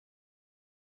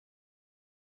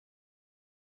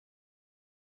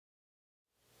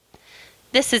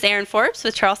This is Erin Forbes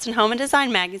with Charleston Home and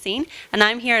Design Magazine, and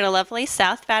I'm here at a lovely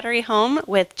South Battery home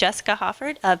with Jessica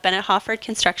Hofford of Bennet Hofford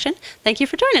Construction. Thank you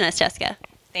for joining us, Jessica.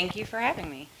 Thank you for having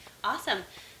me. Awesome.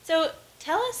 So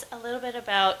tell us a little bit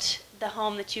about the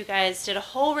home that you guys did a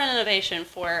whole renovation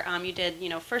for. You did,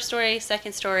 first story,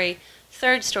 second story,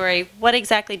 third story. What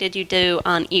exactly did you do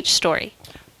on each story?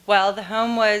 Well, the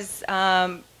home was,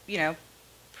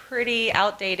 pretty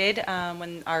outdated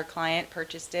when our client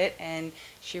purchased it, and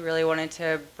she really wanted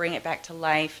to bring it back to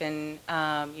life and,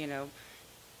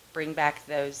 bring back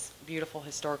those beautiful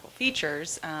historical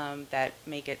features that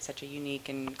make it such a unique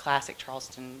and classic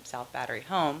Charleston South Battery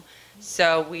home.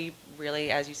 So we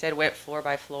really, as you said, went floor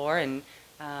by floor and,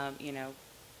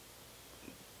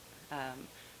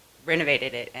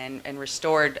 renovated it and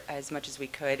restored as much as we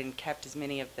could and kept as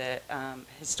many of the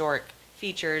historic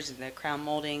features and the crown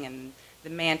molding and the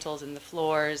mantles and the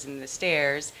floors and the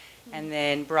stairs, and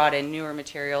then brought in newer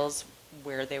materials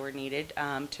where they were needed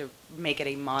to make it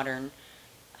a modern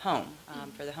home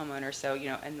for the homeowner. So,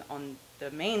 and on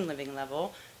the main living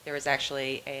level, there was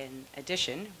actually an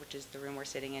addition, which is the room we're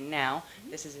sitting in now.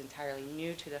 This is entirely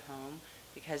new to the home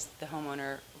because the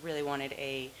homeowner really wanted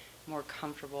a more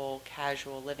comfortable,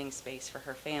 casual living space for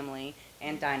her family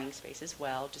and dining space as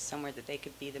well, just somewhere that they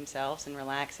could be themselves and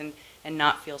relax and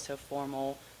not feel so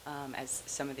formal as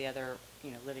some of the other,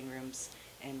 living rooms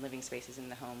and living spaces in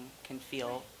the home can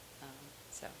feel.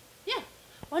 Yeah,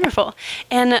 wonderful.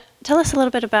 And tell us a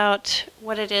little bit about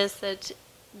what it is that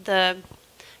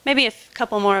maybe a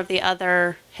couple more of the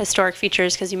other historic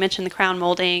features, because you mentioned the crown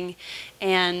molding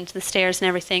and the stairs and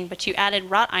everything, but you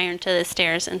added wrought iron to the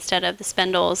stairs instead of the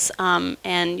spindles,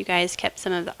 and you guys kept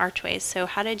some of the archways. So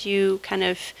how did you kind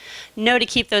of know to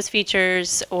keep those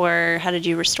features, or how did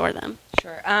you restore them?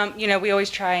 Sure. We always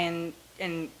try and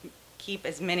keep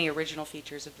as many original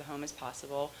features of the home as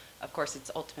possible. Of course,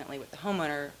 it's ultimately what the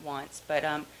homeowner wants, but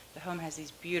the home has these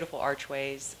beautiful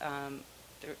archways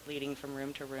leading from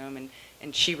room to room,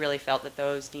 and she really felt that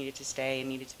those needed to stay and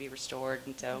needed to be restored,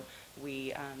 and so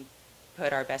we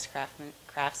put our best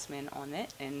craftsmen on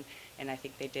it, and I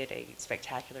think they did a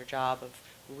spectacular job of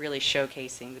really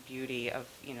showcasing the beauty of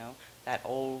that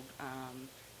old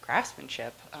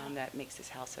craftsmanship that makes this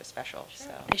house so special. Sure.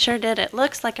 So they sure did. It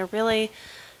looks like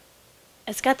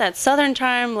it's got that southern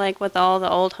charm, like what all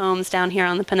the old homes down here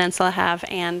on the peninsula have,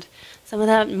 and some of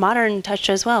that modern touch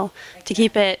as well, to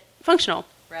keep it functional.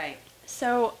 Right.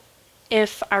 So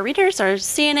if our readers are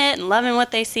seeing it and loving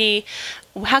what they see,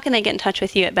 how can they get in touch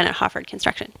with you at Bennet Hofford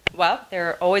Construction? Well,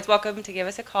 they're always welcome to give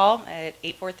us a call at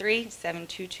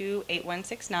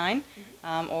 843-722-8169,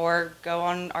 or go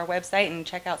on our website and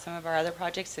check out some of our other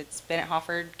projects. It's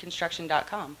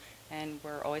BennetHoffordConstruction.com, and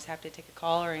we're always happy to take a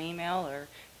call or an email, or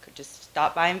could just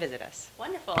stop by and visit us.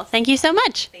 Wonderful. Thank you so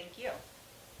much. Thank you.